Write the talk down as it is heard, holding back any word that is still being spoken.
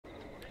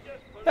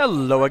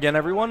Hello again,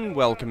 everyone.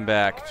 Welcome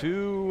back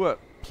to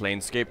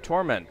Planescape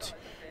Torment.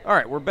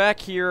 Alright, we're back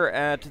here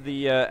at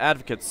the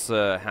Advocate's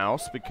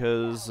house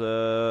because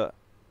I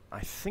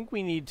think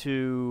we need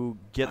to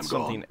get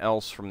something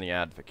else from the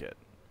Advocate.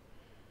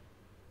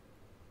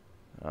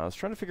 I was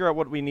trying to figure out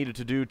what we needed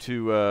to do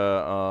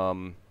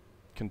to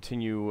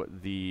continue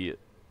the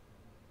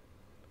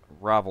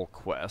Ravel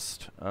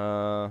quest.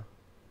 There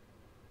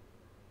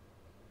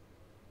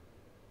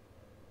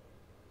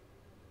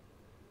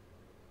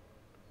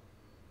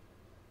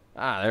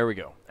we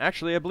go.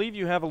 Actually, I believe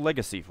you have a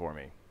legacy for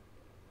me.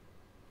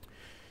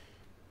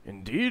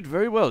 Indeed,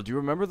 very well. Do you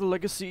remember the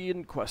legacy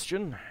in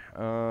question?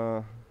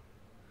 The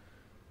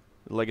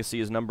legacy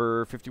is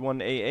number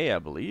 51AA, I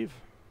believe.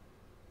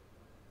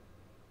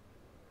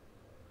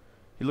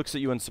 He looks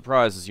at you in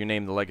surprise as you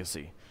name the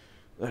legacy.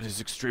 That is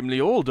extremely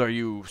old, are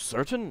you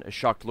certain? A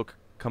shocked look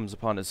comes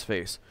upon his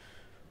face.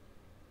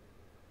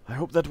 I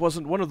hope that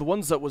wasn't one of the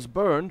ones that was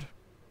burned.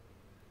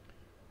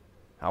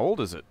 How old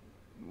is it?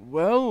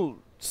 Well,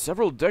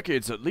 several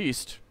decades at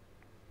least.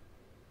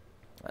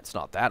 That's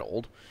not that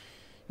old.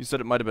 You said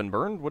it might have been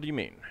burned? What do you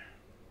mean?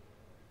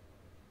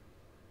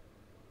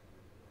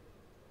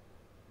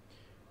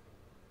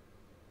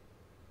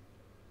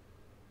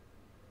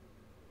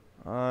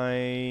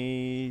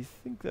 I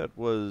think that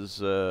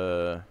was,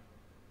 I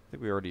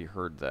think we already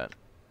heard that.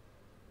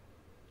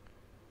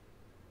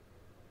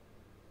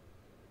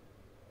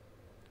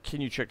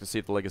 Can you check to see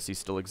if the legacy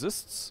still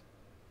exists?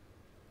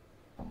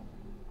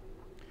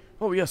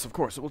 Oh, yes, of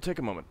course. It will take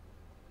a moment.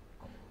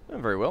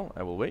 Very well.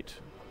 I will wait.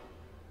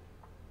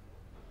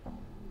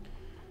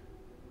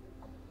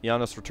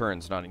 Giannis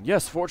returns, nodding.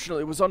 Yes,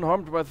 fortunately, it was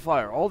unharmed by the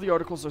fire. All the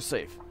articles are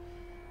safe.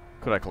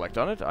 Could I collect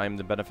on it? I am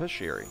the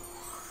beneficiary.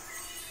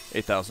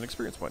 8,000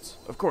 experience points.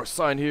 Of course,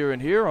 sign here and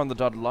here on the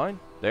dotted line.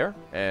 There,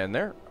 and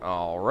there.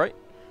 Alright.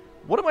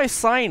 What am I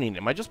signing?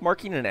 Am I just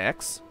marking an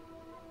X?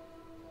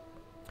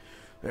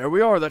 There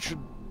we are. That should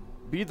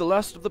be the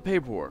last of the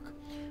paperwork.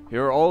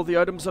 Here are all the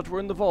items that were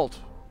in the vault.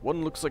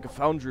 One looks like a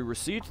foundry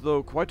receipt,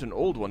 though quite an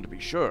old one to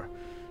be sure.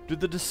 Did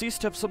the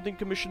deceased have something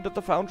commissioned at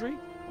the foundry?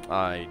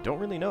 I don't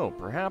really know.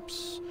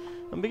 Perhaps.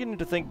 I'm beginning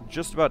to think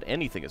just about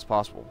anything is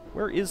possible.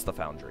 Where is the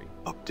foundry?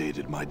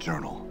 Updated my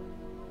journal.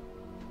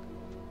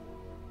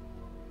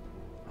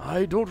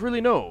 I don't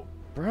really know.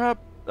 Perhaps...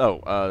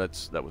 Oh,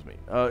 that was me.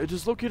 It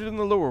is located in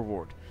the lower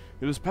ward.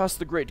 It is past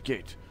the Great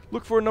Gate.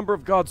 Look for a number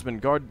of guards at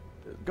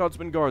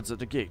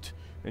the gate,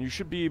 and you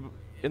should be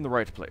in the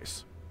right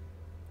place.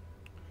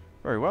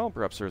 Very well.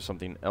 Perhaps there's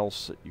something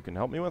else that you can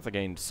help me with. I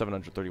gained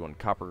 731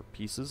 copper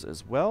pieces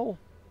as well.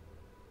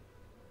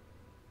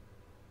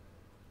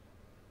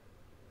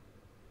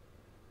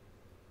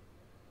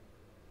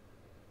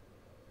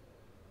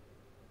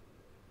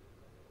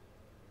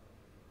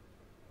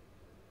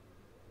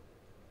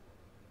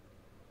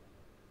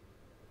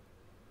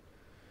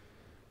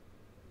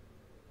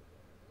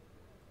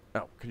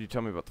 Oh, could you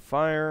tell me about the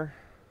fire?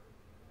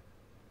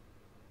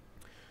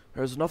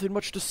 There's nothing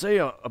much to say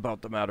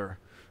about the matter.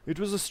 It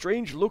was a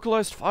strange,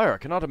 localized fire. I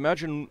cannot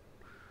imagine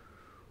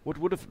what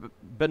would have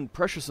been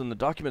precious in the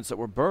documents that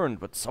were burned,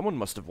 but someone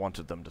must have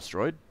wanted them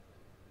destroyed.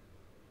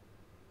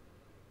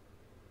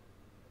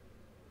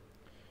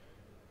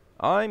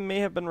 I may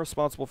have been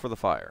responsible for the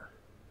fire.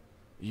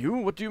 You?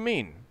 What do you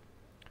mean?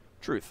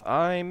 Truth,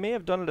 I may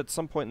have done it at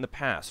some point in the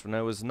past when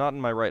I was not in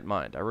my right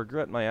mind. I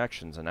regret my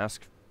actions and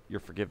ask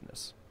your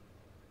forgiveness.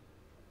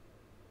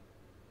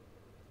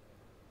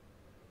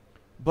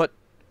 But...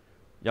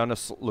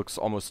 Giannis looks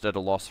almost at a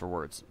loss for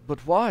words.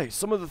 But why?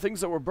 Some of the things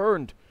that were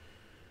burned,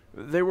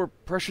 they were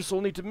precious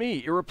only to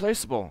me,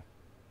 irreplaceable.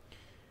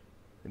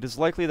 It is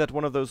likely that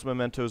one of those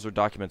mementos or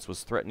documents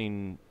was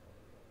threatening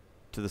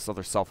to this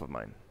other self of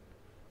mine.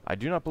 I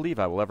do not believe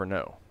I will ever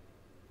know.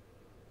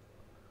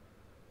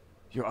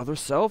 Your other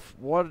self?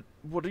 What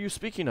are you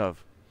speaking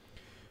of?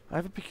 I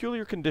have a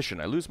peculiar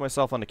condition. I lose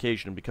myself on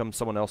occasion and become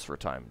someone else for a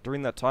time.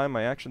 During that time,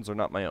 my actions are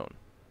not my own.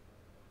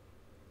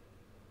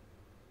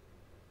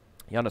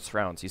 Giannis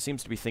frowns. He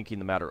seems to be thinking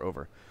the matter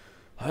over.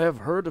 I have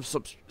heard of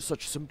such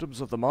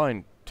symptoms of the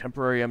mind,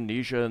 temporary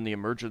amnesia and the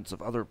emergence of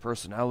another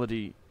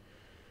personality.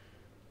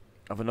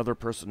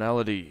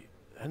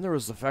 And there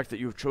is the fact that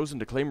you have chosen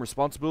to claim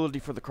responsibility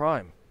for the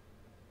crime.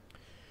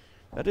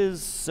 That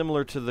is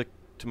similar to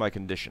my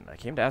condition. I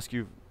came to ask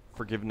you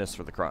forgiveness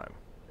for the crime.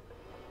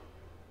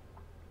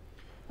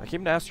 I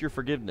came to ask your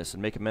forgiveness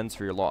and make amends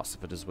for your loss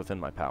if it is within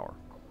my power.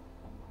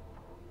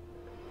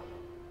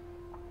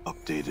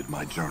 Updated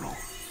my journal.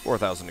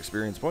 4,000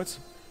 experience points.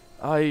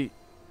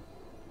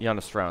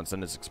 Giannis frowns,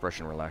 and his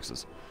expression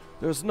relaxes.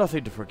 There is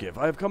nothing to forgive.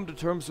 I have come to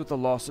terms with the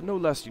loss, and no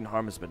lasting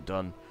harm has been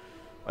done.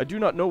 I do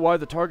not know why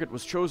the target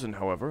was chosen,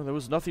 however. There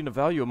was nothing of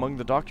value among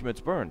the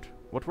documents burned.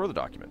 What were the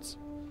documents?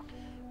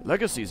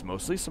 Legacies,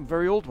 mostly. Some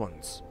very old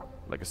ones.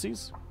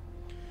 Legacies?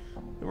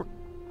 They were...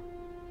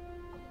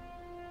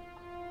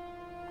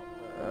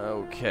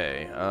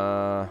 Okay,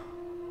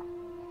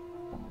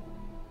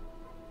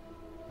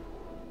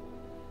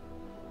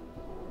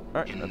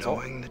 In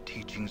knowing the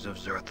teachings of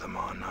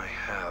Zerthamon, I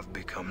have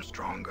become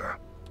stronger.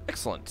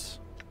 Excellent.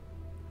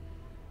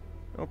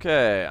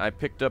 Okay, I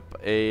picked up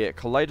a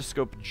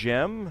kaleidoscope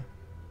gem,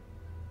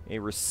 a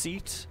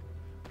receipt.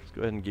 Let's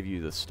go ahead and give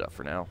you this stuff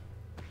for now.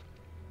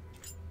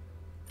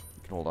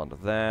 You can hold on to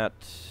that.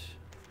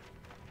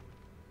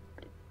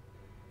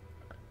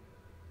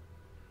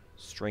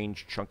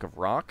 Strange chunk of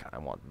rock. I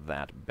want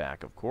that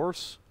back, of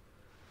course.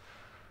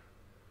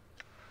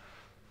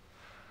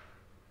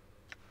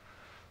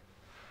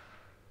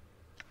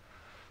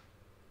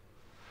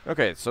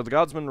 Okay, so the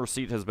Godsman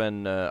receipt has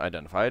been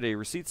identified. A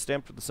receipt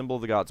stamped with the symbol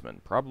of the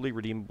Godsman, probably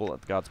redeemable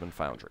at the Godsman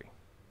Foundry.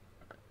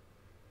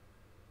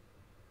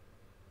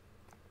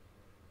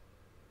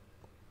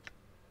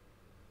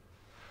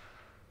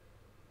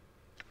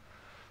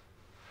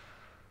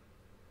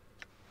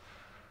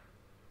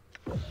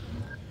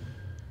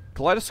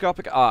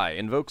 Kaleidoscopic Eye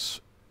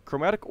invokes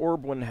Chromatic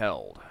Orb when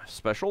held.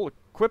 Special,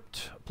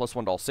 equipped,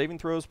 +1 to all saving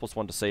throws,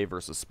 +1 to save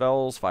versus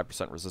spells,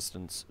 5%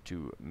 resistance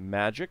to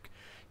magic.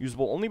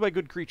 Usable only by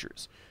good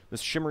creatures. This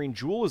shimmering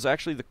jewel is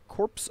actually the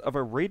corpse of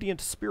a radiant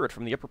spirit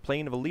from the upper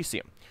plane of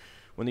Elysium.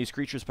 When these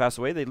creatures pass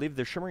away, they leave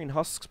their shimmering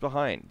husks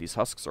behind. These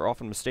husks are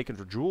often mistaken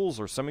for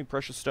jewels or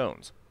semi-precious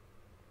stones.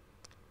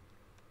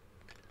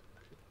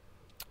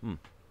 I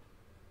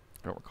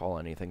don't recall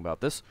anything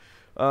about this.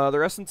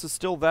 Their essence is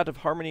still that of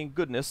harmony and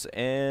goodness,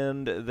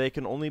 and they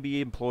can only be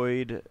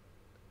employed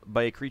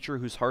by a creature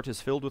whose heart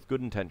is filled with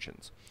good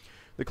intentions.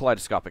 The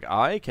kaleidoscopic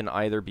eye can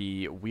either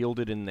be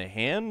wielded in the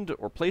hand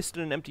or placed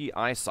in an empty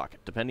eye socket,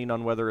 depending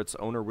on whether its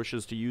owner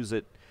wishes to use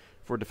it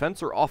for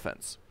defense or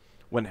offense.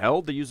 When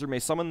held, the user may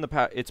summon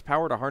its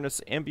power to harness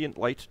ambient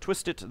light,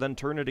 twist it, then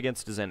turn it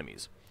against his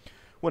enemies.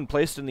 When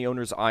placed in the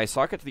owner's eye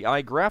socket, the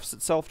eye grafts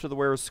itself to the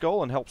wearer's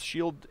skull and helps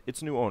shield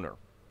its new owner.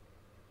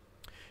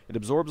 It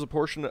absorbs a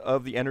portion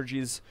of the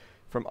energies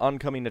from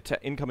incoming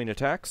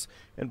attacks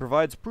and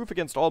provides proof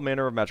against all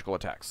manner of magical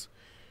attacks.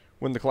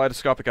 When the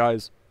kaleidoscopic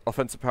eye's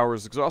offensive power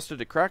is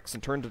exhausted, it cracks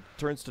and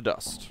turns to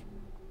dust.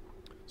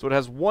 So it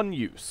has one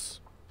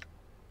use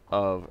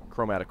of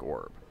Chromatic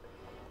Orb.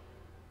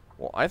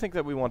 Well, I think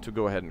that we want to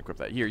go ahead and equip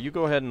that. Here, you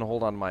go ahead and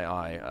hold on to my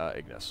eye,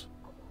 Ignis.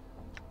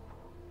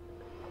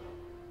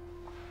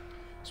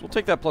 So we'll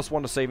take that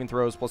 +1 to saving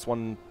throws,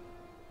 +1...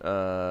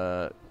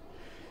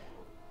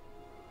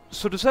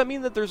 So does that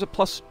mean that there's a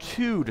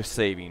 +2 to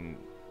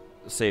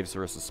saves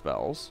versus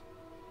spells?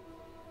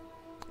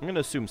 I'm going to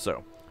assume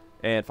so.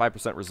 And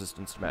 5%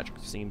 resistance to magic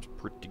seems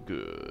pretty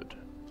good.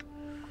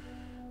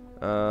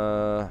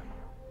 I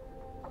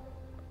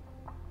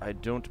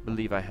don't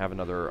believe I have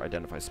another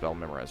identify spell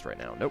memorized right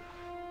now. Nope.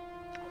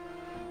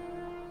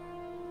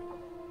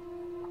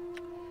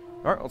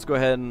 Alright, let's go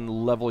ahead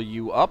and level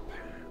you up.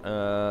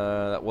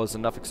 That was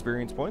enough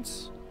experience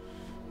points.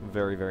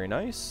 Very, very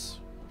nice.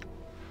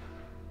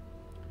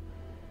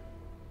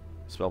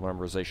 Spell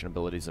memorization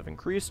abilities have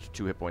increased.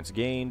 2 hit points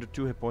gained.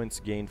 2 hit points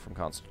gained from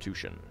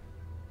Constitution.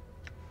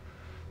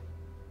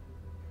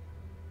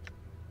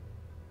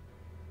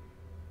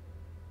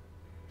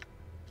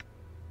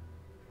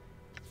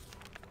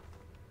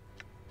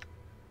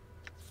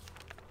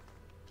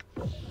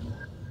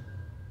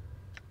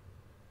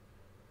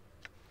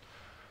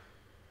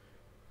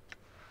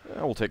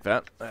 We'll take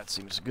that. That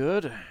seems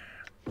good.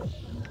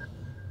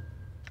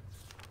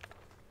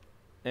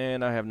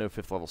 And I have no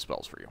 5th level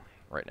spells for you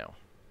right now.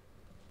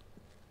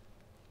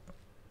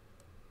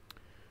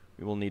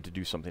 We will need to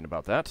do something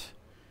about that.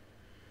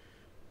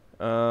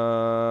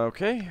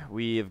 Okay,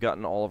 we have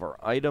gotten all of our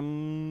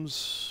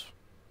items.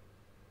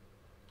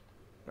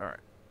 Alright,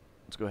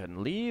 let's go ahead and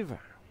leave.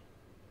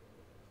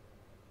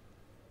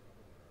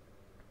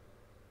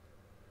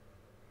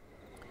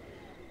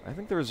 I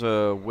think there's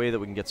a way that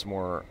we can get some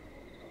more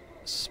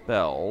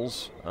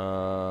spells, but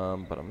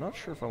I'm not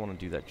sure if I want to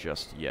do that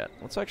just yet.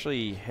 Let's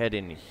actually head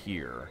in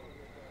here.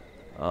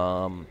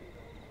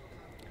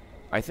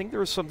 I think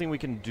there is something we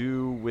can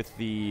do with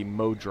the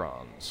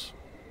Modrons.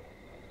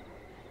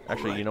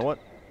 Actually, you know what?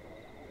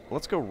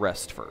 Let's go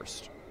rest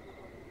first.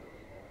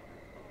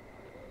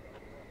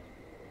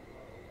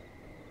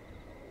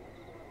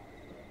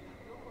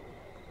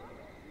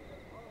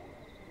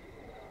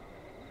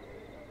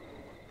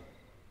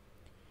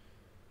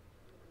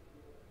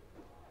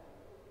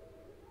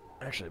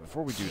 Actually,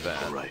 before we do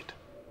that,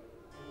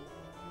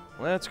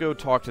 let's go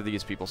talk to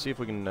these people, see if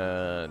we can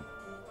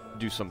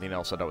do something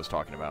else that I was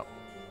talking about.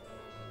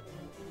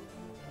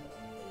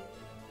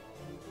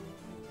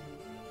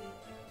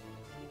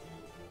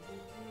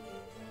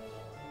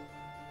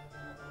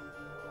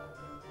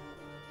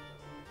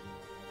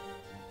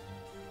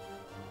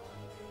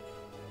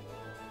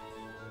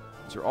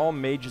 These are all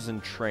mages in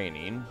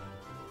training.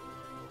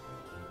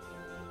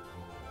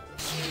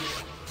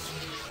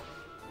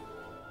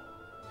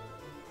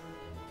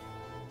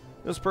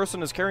 This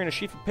person is carrying a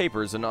sheaf of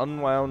papers and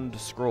unwound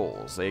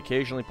scrolls. They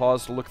occasionally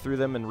pause to look through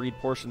them and read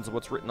portions of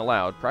what's written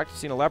aloud,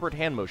 practicing elaborate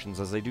hand motions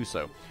as they do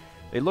so.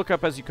 They look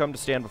up as you come to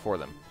stand before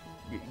them.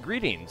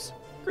 Greetings.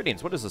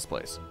 Greetings, what is this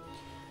place?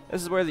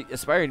 This is where the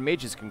aspiring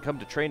mages can come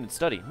to train and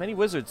study. Many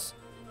wizards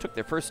took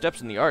their first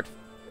steps in the art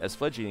as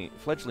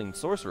fledgling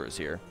sorcerers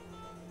here.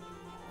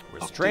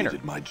 Where's the trainer?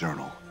 My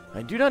journal.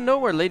 I do not know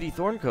where Lady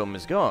Thorncombe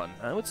is gone.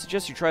 I would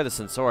suggest you try the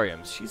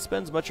sensoriums. She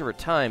spends much of her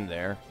time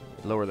there.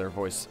 They lower their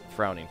voice,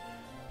 frowning.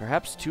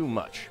 Perhaps too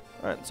much.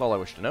 Alright, that's all I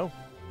wish to know.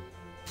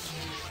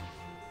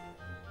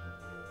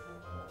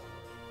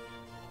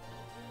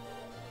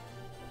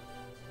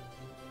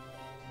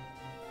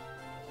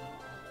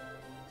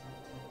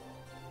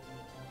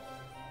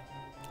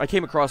 I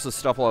came across this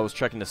stuff while I was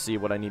checking to see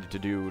what I needed to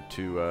do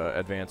to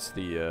advance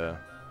the...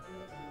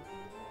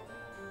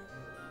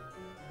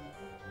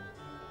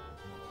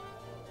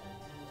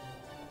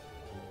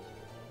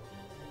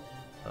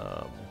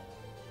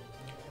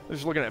 I was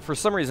just looking at, for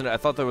some reason, I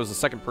thought there was a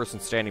second person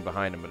standing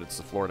behind him, but it's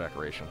the floor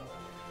decoration.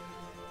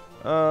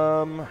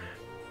 Yeah,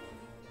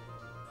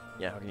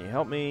 how can you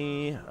help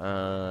me?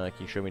 Can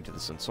you show me to the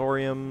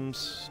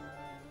sensoriums?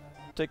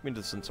 Take me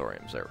to the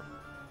sensoriums, there.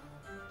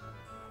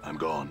 I'm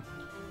gone.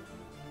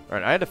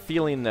 Alright, I had a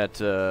feeling that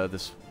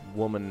this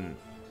woman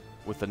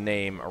with a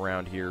name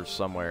around here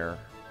somewhere.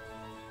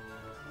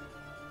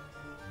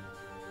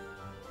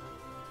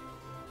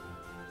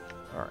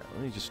 Alright,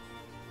 let me just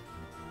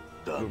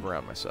move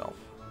around myself.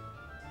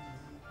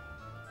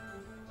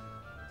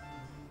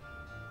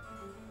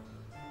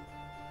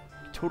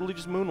 Totally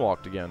just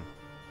moonwalked again.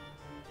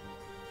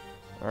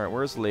 Alright,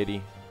 where's the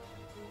lady?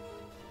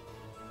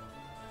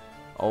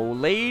 Oh,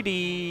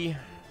 lady!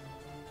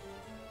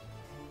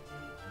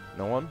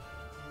 No one?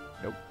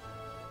 Nope.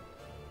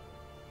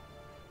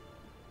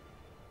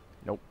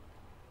 Nope.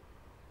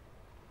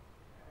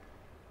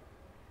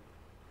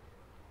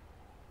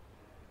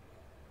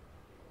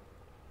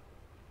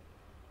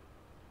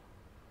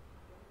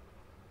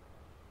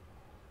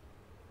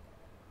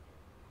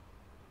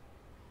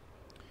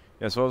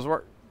 Yeah,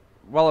 so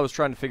while I was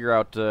trying to figure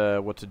out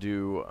what to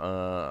do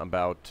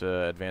about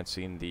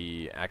advancing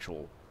the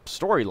actual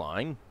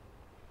storyline,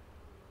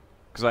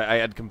 because I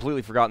had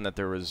completely forgotten that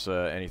there was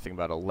anything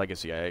about a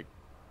legacy.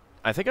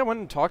 I think I went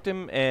and talked to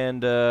him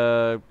and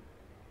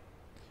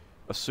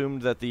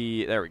assumed that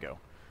there we go,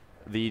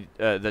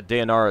 that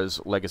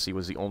Dayanara's legacy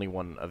was the only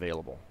one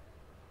available.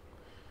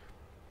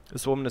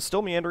 This woman is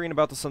still meandering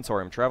about the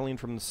sensorium, traveling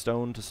from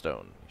stone to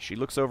stone. She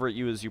looks over at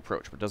you as you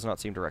approach, but does not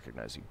seem to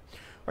recognize you.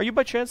 Are you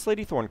by chance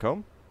Lady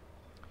Thorncombe?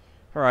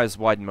 Her eyes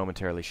widen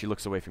momentarily. She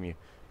looks away from you.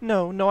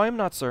 No, I am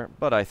not, sir.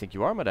 But I think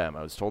you are, madame.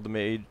 I was told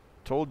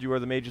you are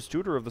the mage's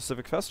tutor of the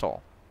Civic Fest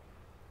Hall.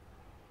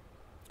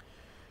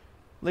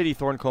 Lady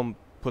Thorncombe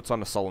puts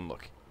on a sullen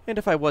look. And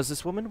if I was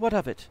this woman, what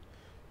of it?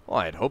 Well,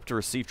 I had hoped to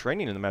receive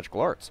training in the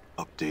magical arts.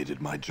 Updated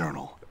my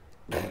journal.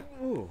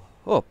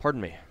 Oh,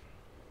 pardon me.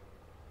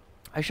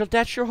 I shall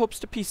dash your hopes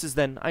to pieces,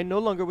 then. I no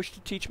longer wish to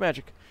teach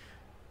magic.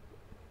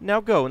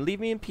 Now go, and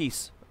leave me in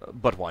peace.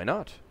 But why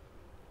not?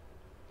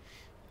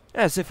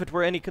 As if it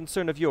were any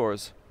concern of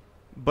yours.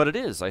 But it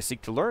is. I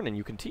seek to learn, and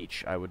you can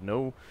teach. I would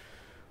know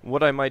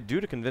what I might do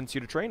to convince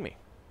you to train me.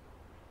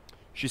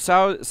 She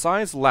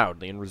sighs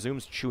loudly and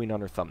resumes chewing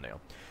on her thumbnail.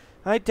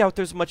 I doubt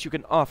there's much you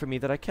can offer me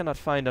that I cannot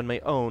find on my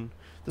own.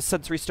 The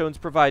sensory stones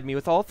provide me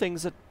with all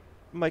things that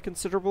my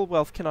considerable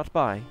wealth cannot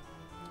buy.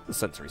 The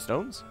sensory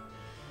stones?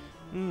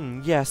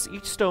 Yes,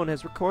 each stone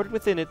has recorded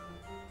within it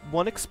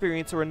one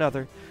experience or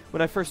another.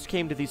 When I first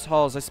came to these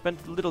halls, I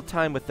spent little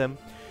time with them.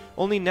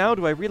 Only now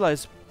do I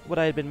realize what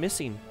I had been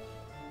missing.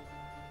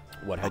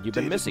 What had you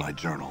been missing? My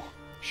journal.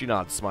 She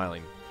nods,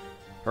 smiling.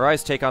 Her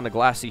eyes take on a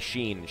glassy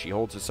sheen, and she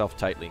holds herself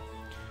tightly.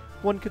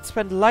 One could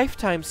spend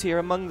lifetimes here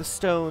among the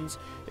stones,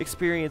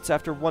 experience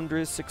after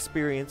wondrous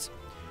experience.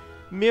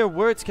 Mere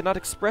words cannot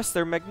express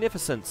their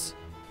magnificence.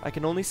 I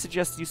can only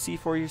suggest you see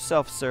for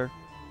yourself, sir.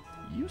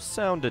 You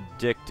sound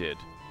addicted.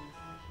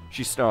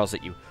 She snarls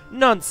at you.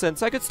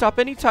 Nonsense! I could stop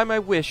any time I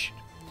wished.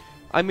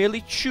 I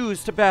merely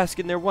choose to bask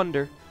in their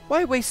wonder.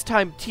 Why waste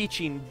time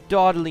teaching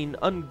dawdling,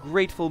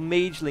 ungrateful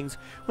magelings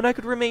when I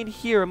could remain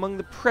here among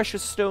the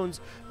precious stones,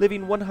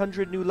 living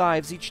 100 new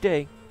lives each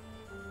day?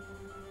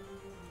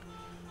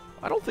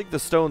 I don't think the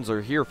stones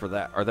are there for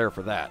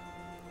that.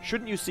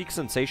 Shouldn't you seek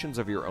sensations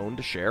of your own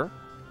to share?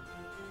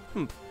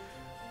 Humph.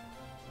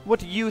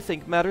 What you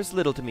think matters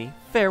little to me.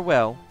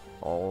 Farewell.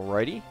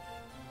 Alrighty.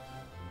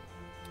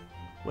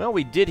 Well,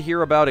 we did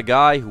hear about a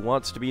guy who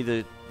wants to be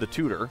the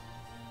tutor.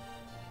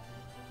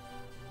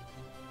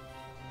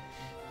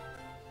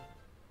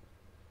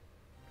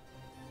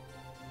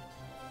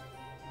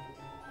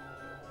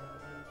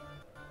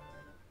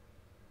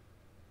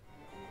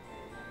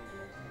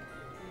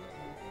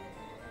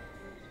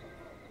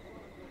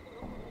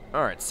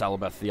 Alright,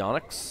 Salabeth the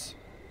Onyx.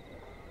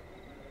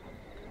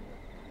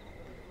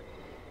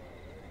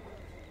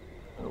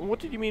 What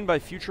did you mean by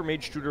future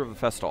mage tutor of the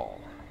Fest Hall?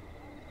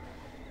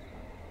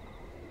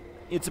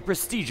 It's a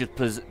prestigious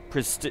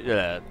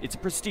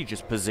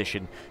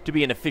position to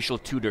be an official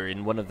tutor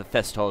in one of the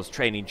Fest Hall's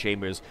training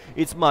chambers.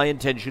 It's my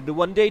intention to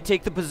one day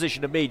take the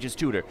position of mage's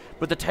tutor,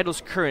 but the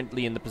title's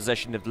currently in the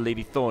possession of the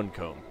Lady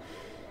Thorncombe.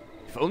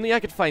 If only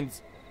I could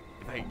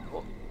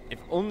if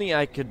only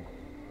I could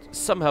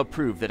somehow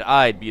prove that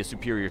I'd be a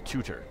superior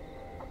tutor.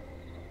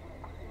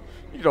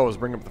 You could always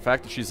bring up the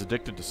fact that she's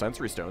addicted to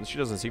sensory stones. She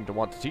doesn't seem to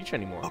want to teach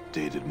anymore.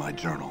 Updated my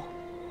journal.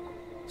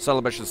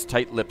 Salabesh's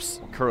tight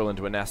lips curl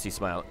into a nasty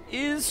smile.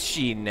 Is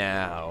she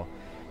now?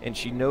 And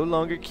she no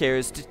longer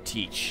cares to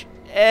teach.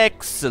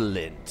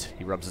 Excellent.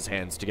 He rubs his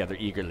hands together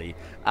eagerly.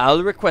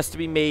 I'll request to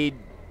be made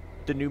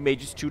the new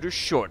mage's tutor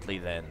shortly,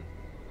 then.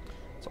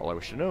 That's all I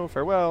wish to know.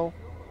 Farewell.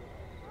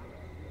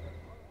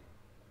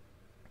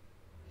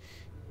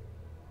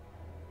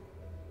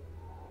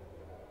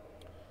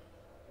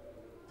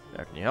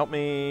 Now, can you help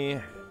me?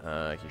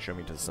 Can you show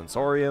me to the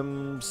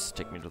sensoriums?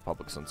 Take me to the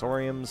public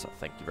sensoriums.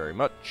 Thank you very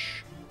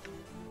much.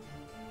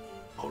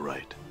 All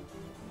right.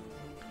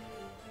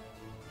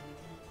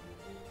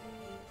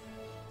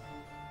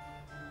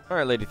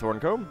 Alright, Lady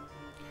Thorncombe.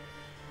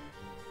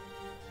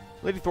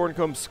 Lady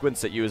Thorncombe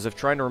squints at you as if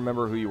trying to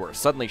remember who you were.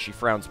 Suddenly, she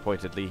frowns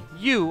pointedly.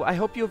 You, I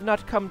hope you have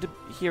not come to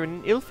here in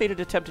an ill-fated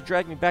attempt to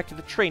drag me back to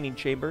the training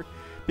chamber,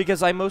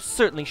 because I most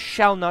certainly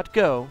shall not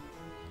go.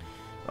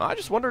 I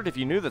just wondered if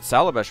you knew that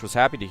Salabesh was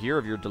happy to hear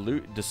of your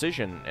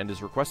decision and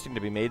is requesting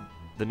to be made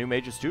the new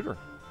mage's tutor.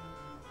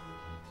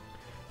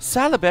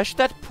 Salabesh,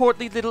 that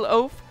portly little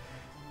oaf?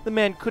 The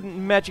man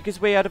couldn't magic his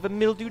way out of a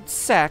mildewed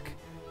sack.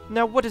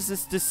 Now, what is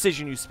this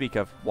decision you speak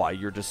of? Why,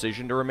 your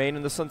decision to remain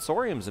in the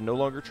sensoriums and no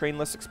longer train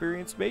less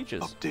experienced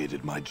mages.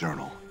 Updated my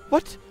journal.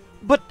 What?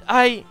 But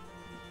I...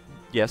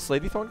 Yes,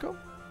 Lady Thorncombe?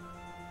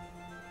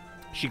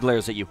 She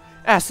glares at you.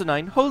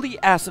 Asinine, wholly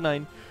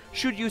asinine.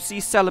 Should you see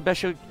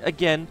Salabesh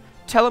again,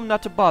 tell him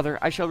not to bother.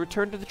 I shall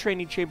return to the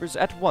training chambers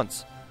at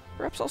once.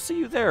 Perhaps I'll see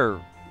you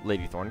there,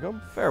 Lady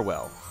Thorncombe.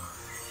 Farewell.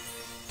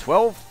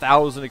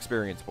 12,000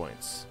 experience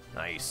points.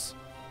 Nice.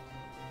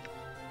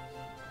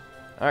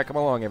 Alright, come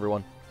along,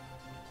 everyone.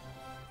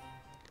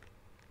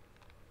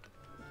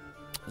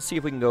 Let's see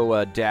if we can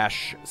go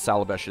dash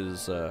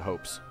Salabesh's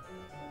hopes.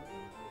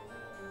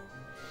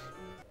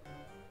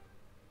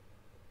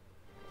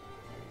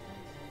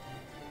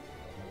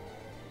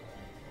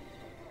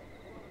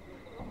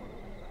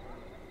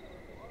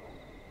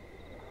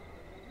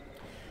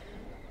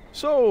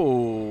 So,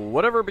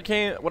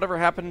 whatever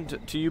happened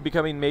to you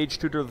becoming mage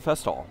tutor of the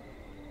fest hall?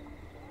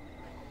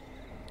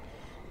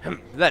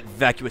 That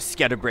vacuous,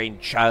 scatterbrained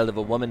child of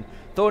a woman.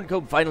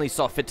 Thorncombe finally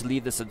saw fit to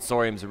leave the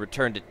sensoriums and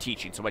return to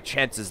teaching, so my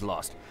chance is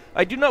lost.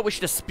 I do not wish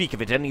to speak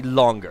of it any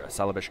longer.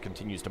 Salabesh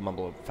continues to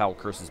mumble foul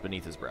curses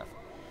beneath his breath.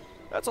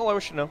 That's all I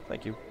wish to know.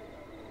 Thank you.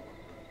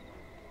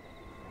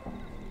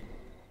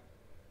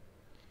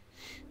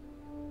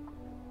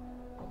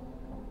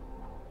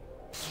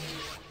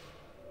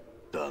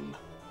 Done.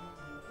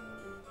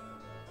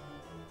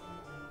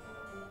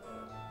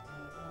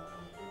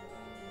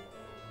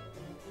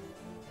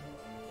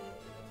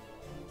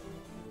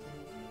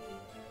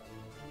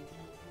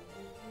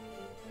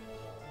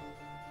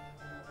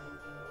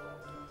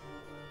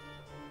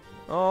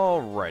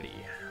 Alrighty.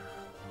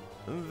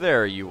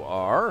 There you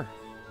are.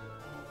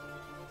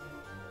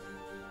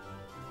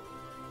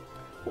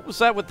 What was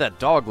that with that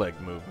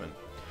dogleg movement?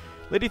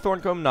 Lady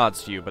Thorncombe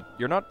nods to you, but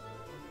you're not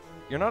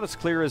as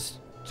clear as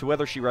to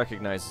whether she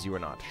recognizes you or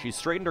not. She's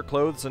straightened her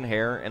clothes and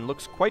hair and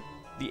looks quite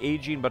the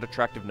aging but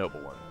attractive noble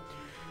one,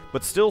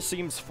 but still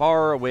seems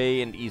far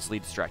away and easily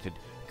distracted.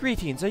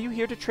 Greetings, are you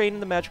here to train in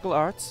the magical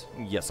arts?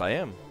 Yes, I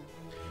am.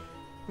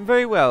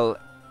 Very well.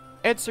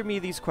 Answer me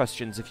these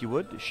questions, if you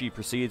would. She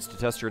proceeds to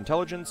test her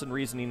intelligence and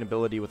reasoning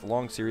ability with a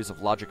long series of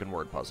logic and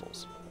word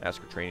puzzles.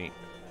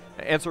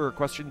 Answer her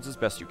questions as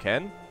best you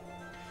can.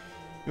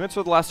 You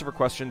answer the last of her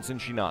questions,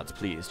 and she nods,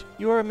 pleased.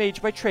 You are a mage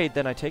by trade,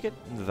 then, I take it?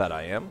 That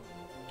I am.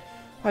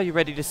 Are you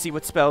ready to see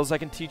what spells I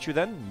can teach you,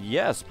 then?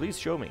 Yes, please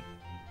show me.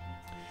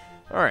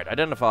 Alright,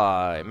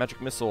 identify.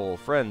 Magic Missile,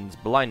 Friends,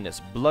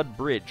 Blindness, Blood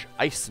Bridge,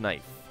 Ice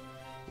Knife,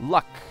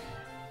 Luck,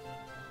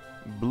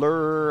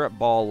 Blur,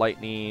 Ball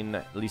Lightning,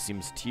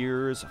 Elysium's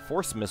Tears,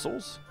 Force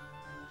Missiles,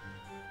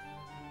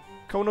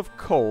 Cone of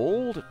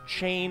Cold,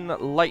 Chain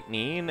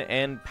Lightning,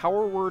 and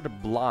Power Word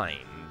Blind.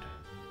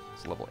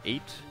 It's level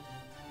 8.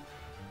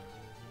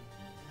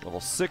 Level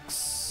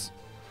 6.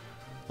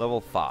 Level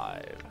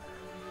 5.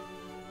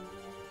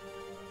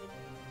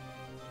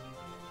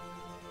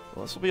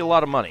 Well, this will be a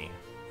lot of money.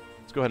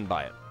 Let's go ahead and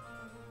buy it.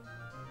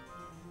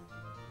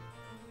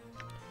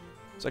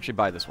 Let's actually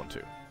buy this one,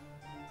 too.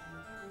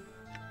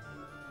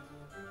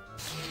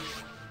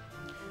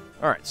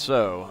 Alright,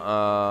 so,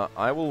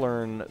 I will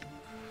learn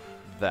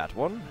that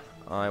one.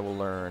 I will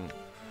learn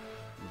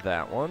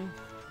that one.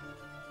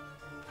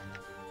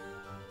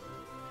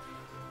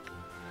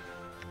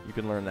 You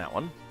can learn that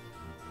one.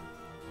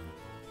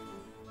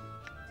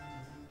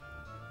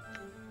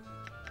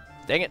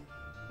 Dang it!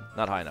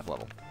 Not high enough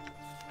level.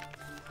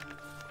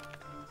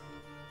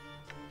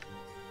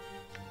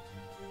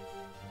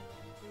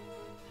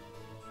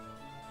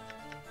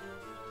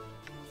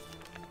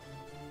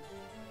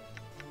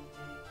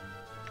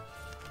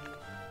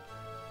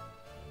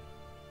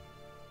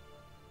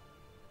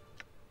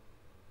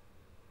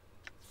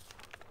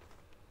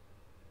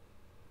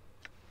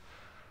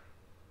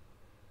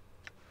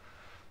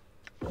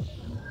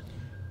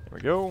 There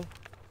we go.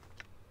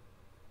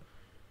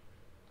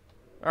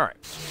 Alright.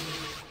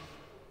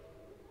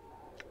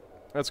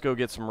 Let's go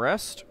get some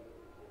rest.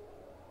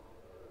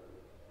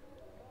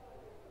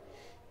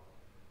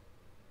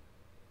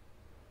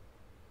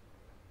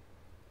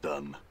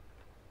 Done.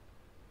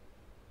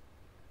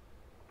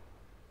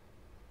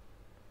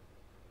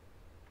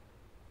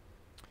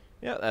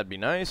 Yeah, that'd be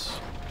nice.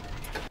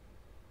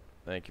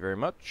 Thank you very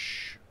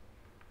much.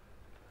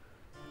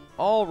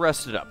 All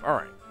rested up.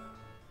 Alright.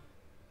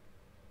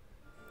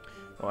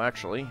 Well,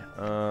 actually,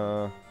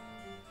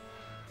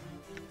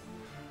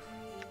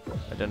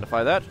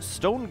 identify that.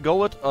 Stone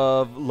Gullet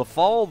of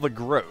Lafal the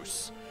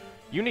Gross.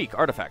 Unique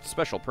artifact.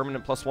 Special.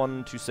 Permanent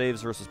 +1 to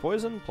saves versus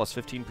poison. Plus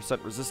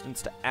 15%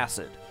 resistance to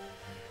acid.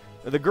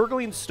 The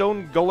gurgling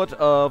stone gullet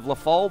of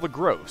Lafal the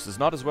Gross is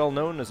not as well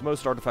known as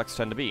most artifacts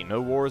tend to be. No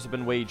wars have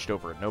been waged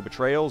over it. No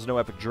betrayals, no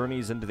epic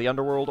journeys into the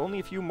underworld, only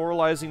a few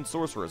moralizing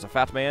sorcerers, a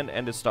fat man,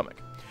 and his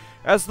stomach.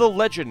 As the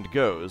legend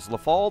goes,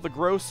 Lafal the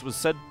Gross was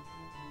said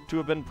to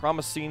have been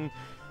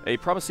a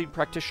promising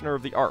practitioner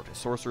of the art, a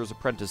sorcerer's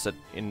apprentice to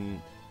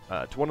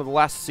one of the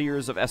last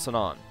seers of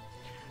Essenon.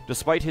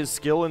 Despite his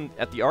skill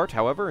at the art,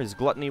 however, his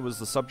gluttony was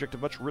the subject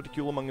of much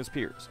ridicule among his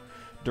peers.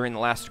 During the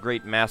last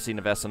great massing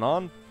of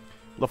Essenon,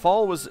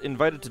 Lafal was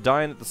invited to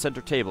dine at the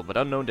center table, but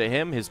unknown to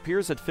him, his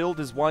peers had filled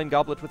his wine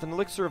goblet with an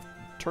elixir of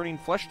turning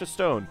flesh to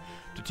stone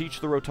to teach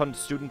the rotund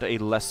student a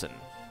lesson.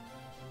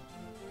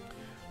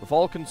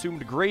 Lafal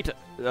consumed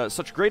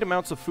such great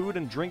amounts of food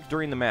and drink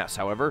during the mass,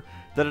 however,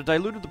 that it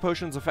diluted the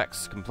potion's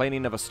effects.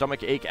 Complaining of a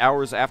stomach ache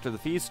hours after the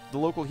feast, the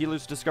local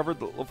healers discovered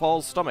that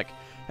Lafal's stomach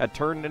had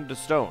turned into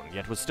stone,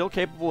 yet was still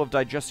capable of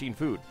digesting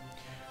food.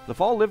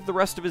 Lafal lived the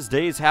rest of his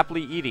days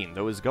happily eating,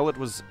 though his gullet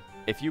was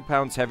a few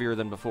pounds heavier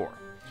than before.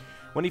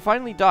 When he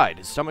finally died,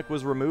 his stomach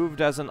was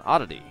removed as an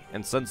oddity,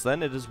 and since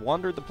then it has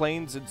wandered the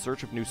plains in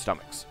search of new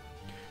stomachs.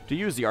 To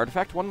use the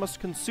artifact, one must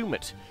consume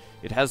it.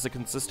 It has the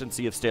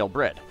consistency of stale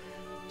bread.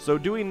 So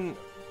doing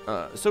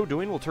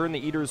will turn the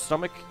eater's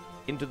stomach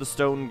into the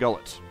stone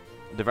gullet.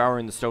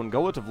 Devouring the stone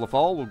gullet of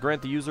Lafal will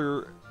grant the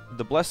user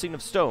the blessing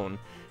of stone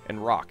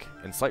and rock,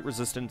 and slight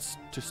resistance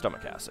to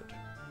stomach acid.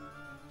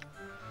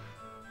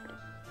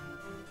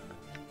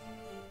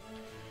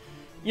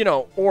 You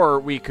know, or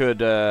we could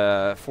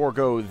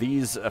forego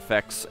these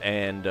effects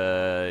and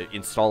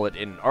install it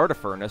in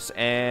Artifurnace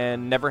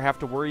and never have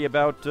to worry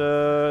about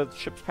the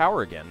ship's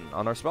power again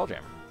on our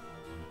Spelljammer.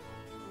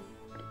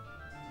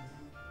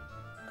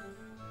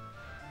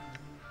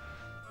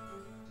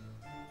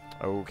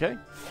 Okay.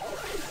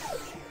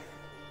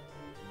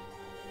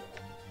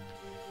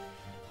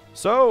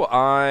 So,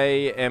 I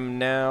am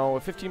now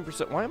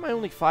 15%. Why am I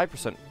only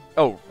 5%?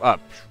 Oh,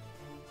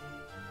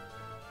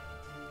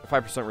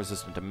 5%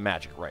 resistant to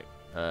magic, right.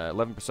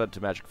 11% to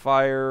magic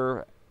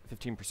fire,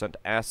 15%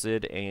 to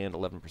acid, and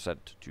 11%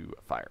 to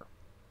fire.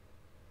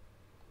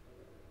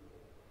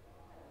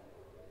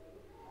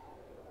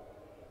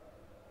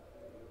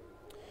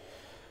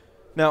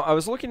 Now, I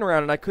was looking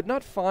around and I could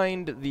not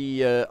find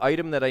the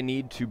item that I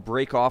need to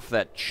break off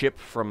that chip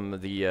from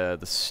the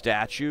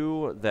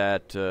statue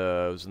that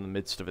was in the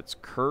midst of its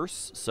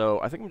curse.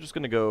 So I think I'm just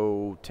going to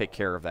go take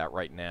care of that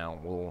right now.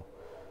 We'll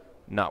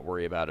not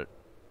worry about it.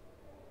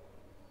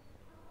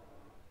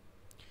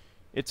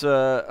 It's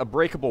a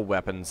breakable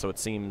weapon, so it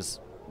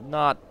seems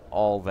not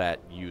all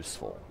that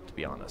useful, to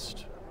be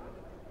honest.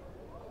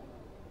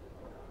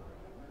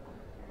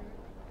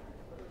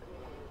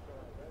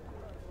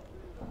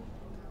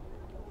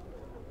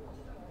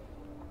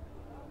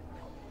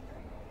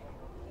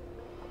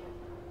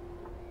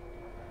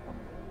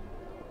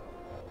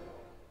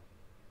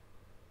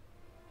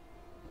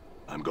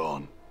 I'm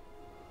gone.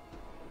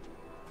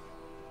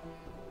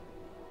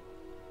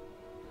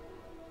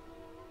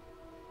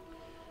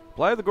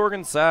 Apply the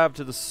Gorgon salve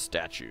to the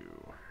statue.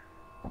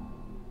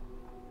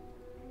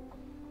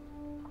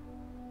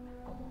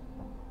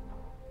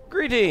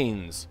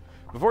 Greetings!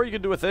 Before you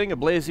can do a thing, a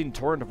blazing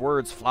torrent of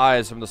words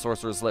flies from the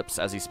sorcerer's lips.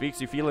 As he speaks,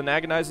 you feel an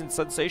agonizing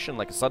sensation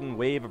like a sudden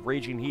wave of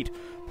raging heat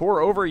pour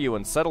over you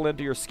and settle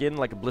into your skin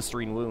like a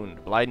blistering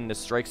wound. Blindness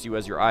strikes you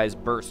as your eyes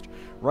burst,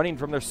 running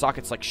from their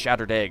sockets like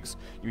shattered eggs.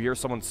 You hear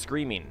someone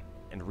screaming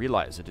and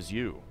realize it is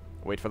you.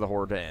 Wait for the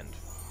horror to end.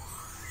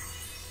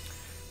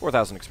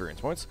 4,000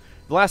 experience points.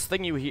 The last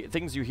thing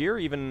things you hear,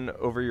 even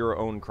over your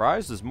own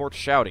cries, is Mort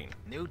shouting.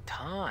 New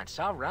taunts,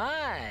 all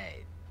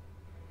right.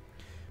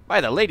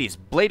 By the lady's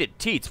bladed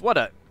teats, what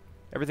a...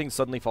 Everything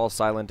suddenly falls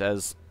silent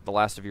as the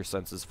last of your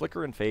senses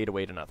flicker and fade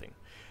away to nothing.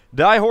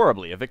 Die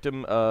horribly, a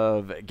victim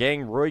of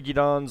Gang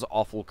Roigidon's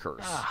awful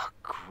curse. Oh,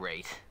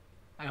 great.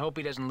 I hope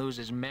he doesn't lose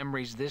his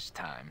memories this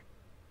time.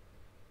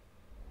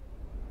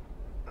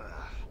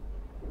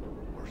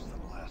 Worse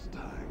than last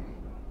time.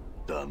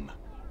 Done.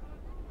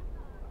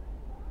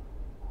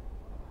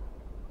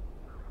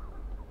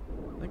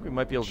 I think we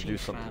might be able to do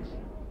Chief, something.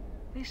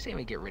 They say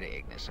we get rid of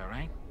Ignis, all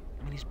right?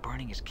 I mean, he's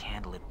burning his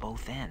candle at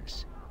both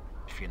ends,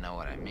 if you know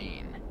what I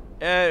mean.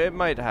 It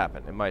might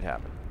happen. It might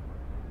happen.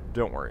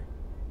 Don't worry.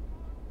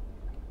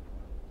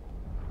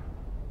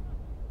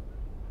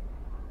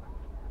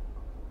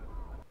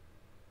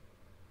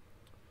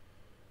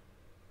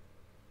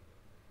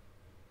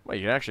 Wait,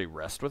 you can actually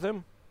rest with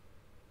him?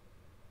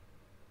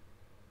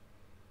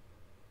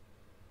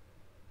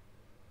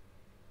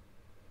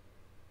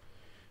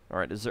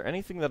 Alright, is there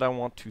anything that I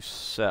want to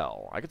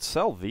sell? I could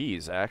sell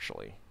these,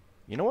 actually.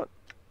 You know what?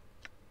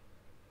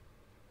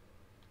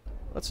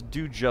 Let's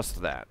do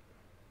just that.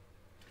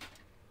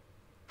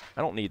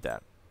 I don't need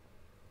that.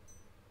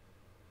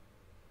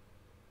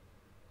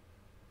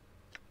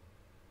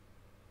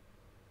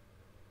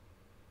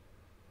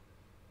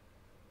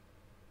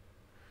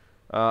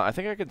 I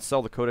think I could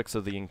sell the Codex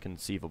of the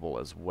Inconceivable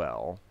as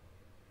well.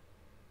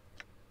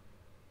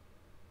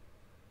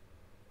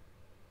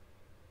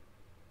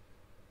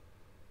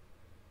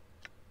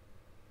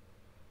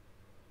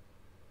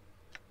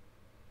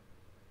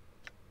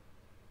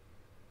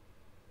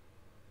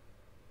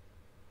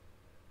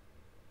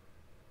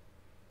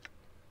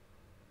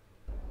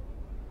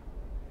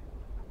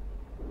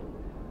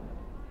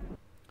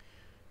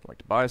 I'd like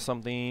to buy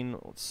something.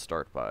 Let's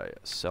start by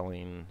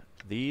selling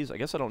these. I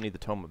guess I don't need the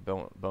Tome of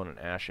Bone and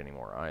Ash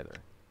anymore either.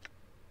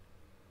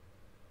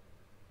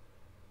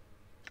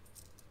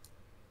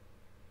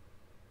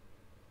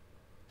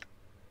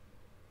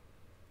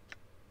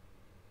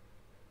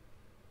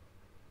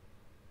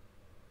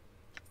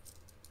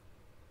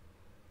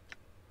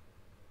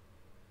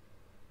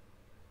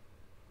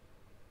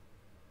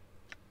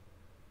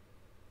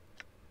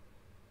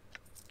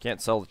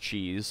 Can't sell the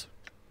cheese.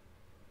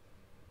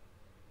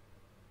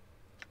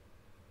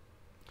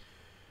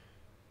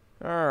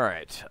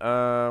 Alright,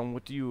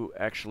 what do you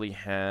actually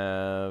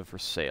have for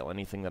sale?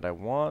 Anything that I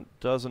want?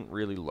 Doesn't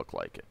really look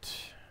like it.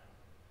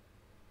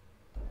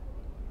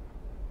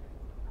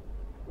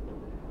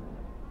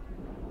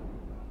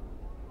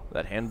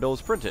 That handbill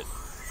is printed.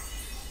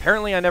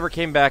 Apparently I never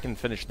came back and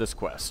finished this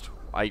quest.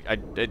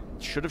 It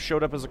should have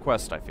showed up as a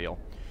quest, I feel.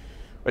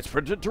 It's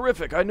printed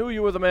terrific. I knew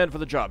you were the man for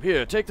the job.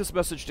 Here, take this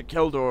message to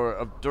Keldor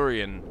of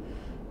Durian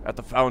at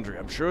the Foundry.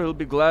 I'm sure he'll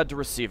be glad to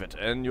receive it,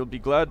 and you'll be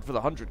glad for the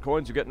 100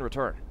 coins you get in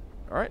return.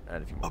 Alright,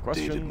 and a few more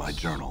questions. Updated my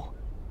journal.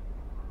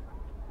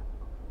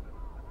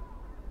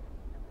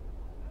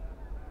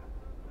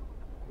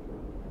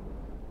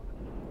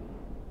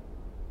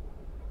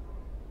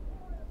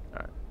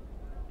 Alright,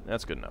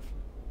 that's good enough.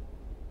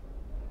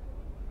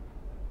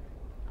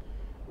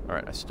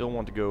 Alright, I still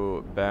want to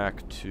go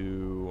back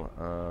to,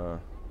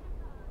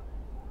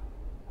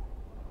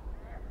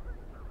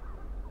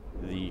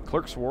 the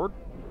Clerk's Ward.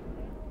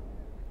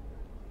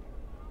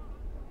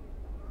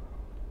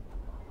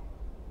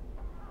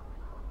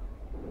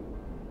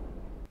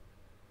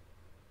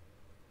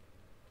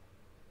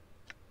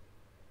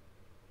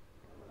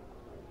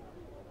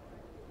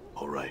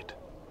 All right.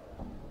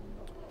 How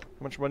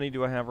much money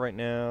do I have right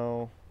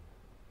now?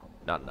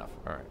 Not enough.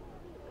 All right.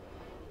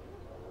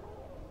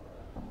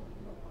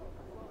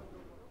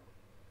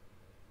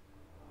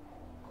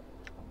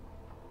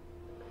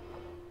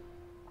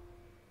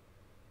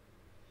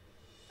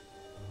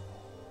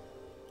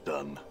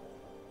 Done.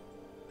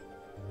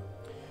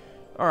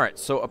 All right.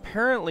 So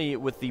apparently,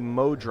 with the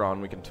Modron,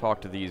 we can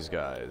talk to these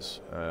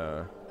guys.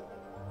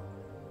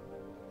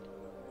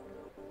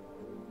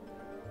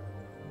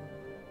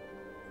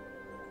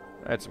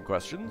 I had some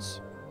questions.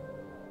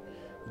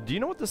 Do you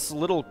know what this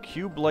little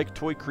cube-like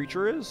toy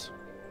creature is?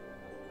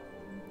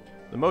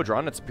 The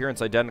Modron, its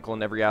appearance identical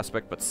in every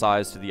aspect but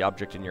size to the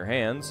object in your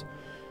hands,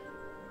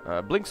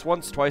 blinks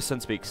once, twice,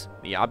 and speaks.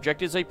 The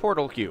object is a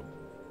portal cube.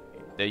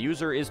 The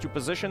user is to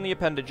position the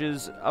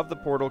appendages of the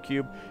portal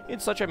cube in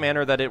such a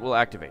manner that it will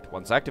activate.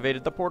 Once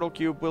activated, the portal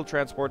cube will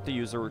transport the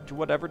user to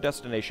whatever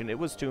destination it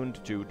was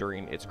tuned to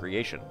during its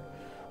creation.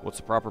 What's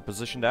the proper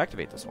position to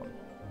activate this one?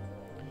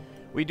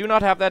 We do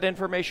not have that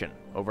information.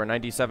 Over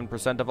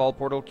 97% of all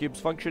portal cubes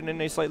function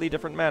in a slightly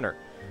different manner.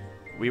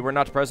 We were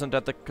not present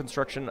at the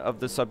construction of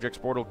the subject's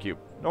portal cube,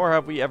 nor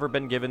have we ever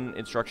been given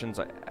instructions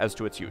as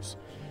to its use.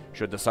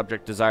 Should the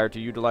subject desire to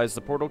utilize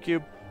the portal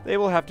cube, they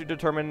will have to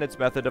determine its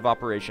method of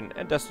operation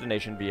and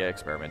destination via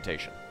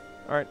experimentation.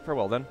 Alright,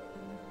 farewell then.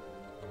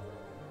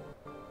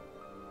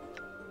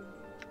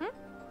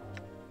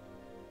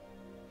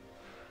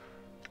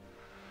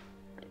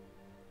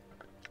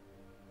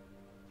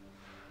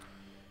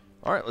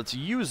 Alright, let's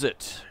use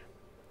it.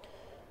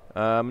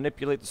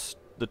 Manipulate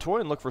the toy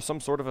and look for some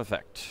sort of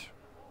effect.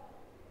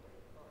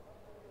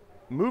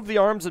 Move the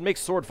arms and make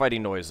sword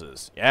fighting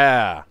noises.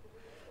 Yeah!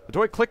 The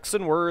toy clicks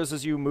and whirs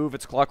as you move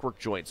its clockwork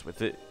joints.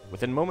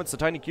 Within moments, the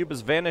tiny cube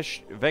has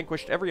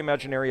vanquished every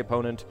imaginary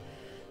opponent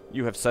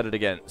you have set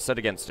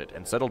against it,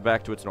 and settled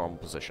back to its normal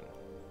position.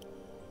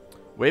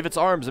 Wave its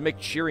arms and make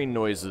cheering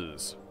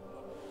noises.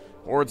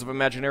 Hordes of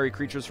imaginary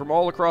creatures from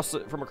across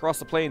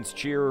the plains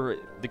cheer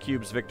the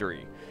cube's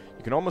victory.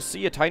 You can almost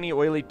see a tiny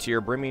oily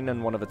tear brimming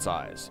in one of its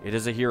eyes. It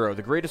is a hero,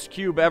 the greatest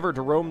cube ever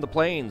to roam the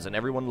plains, and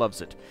everyone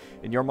loves it.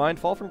 In your mind,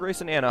 Fall from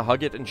Grace and Anna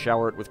hug it and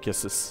shower it with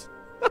kisses.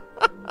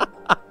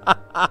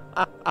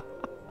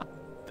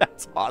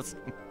 That's awesome.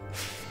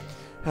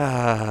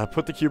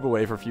 Put the cube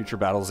away for future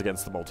battles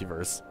against the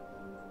multiverse.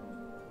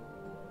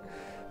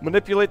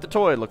 Manipulate the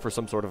toy, look for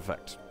some sort of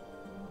effect.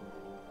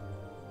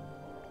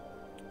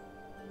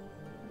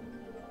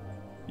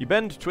 You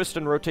bend, twist,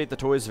 and rotate the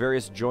toy's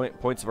various joint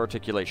points of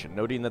articulation,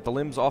 noting that the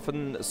limbs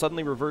often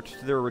suddenly revert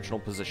to their original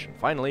position.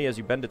 Finally, as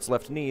you bend its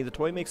left knee, the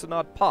toy makes an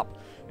odd pop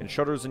and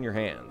shudders in your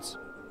hands.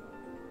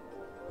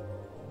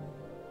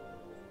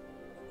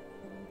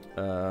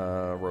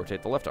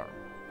 Rotate the left arm.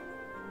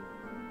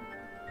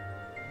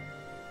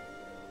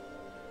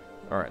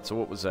 Alright, so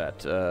what was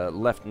that?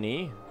 Left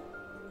knee.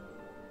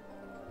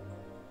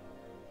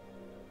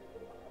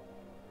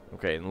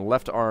 Okay, and the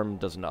left arm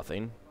does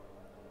nothing.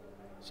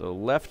 So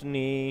left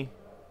knee.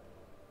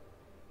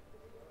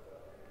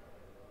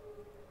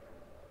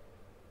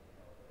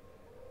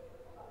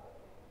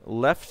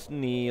 Left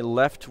knee,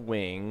 left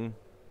wing.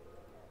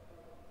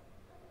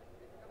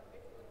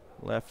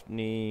 Left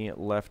knee,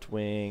 left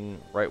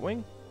wing, right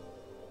wing?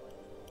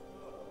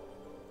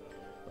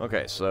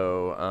 Okay,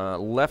 so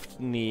left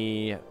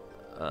knee,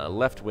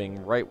 left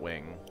wing, right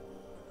wing.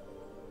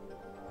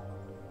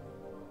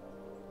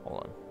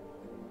 Hold on.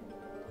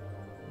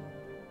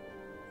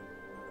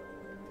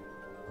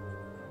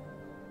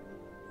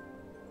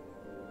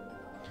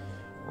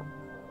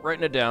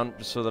 Writing it down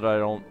just so that I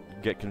don't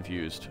get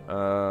confused.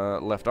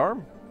 Left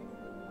arm.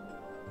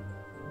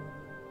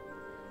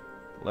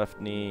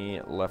 Left knee,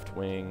 left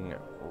wing,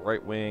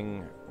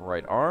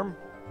 right arm.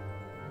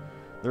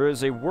 There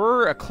is a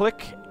whir, a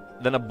click,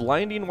 then a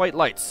blinding white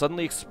light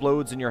suddenly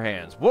explodes in your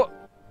hands. What?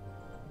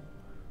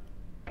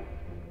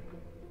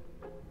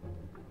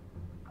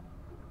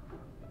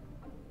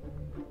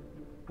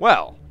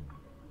 Well,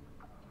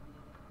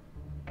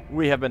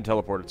 we have been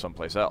teleported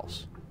someplace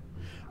else.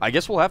 I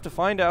guess we'll have to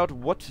find out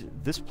what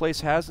this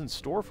place has in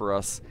store for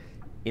us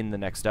in the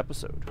next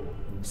episode.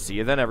 See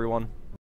you then, everyone.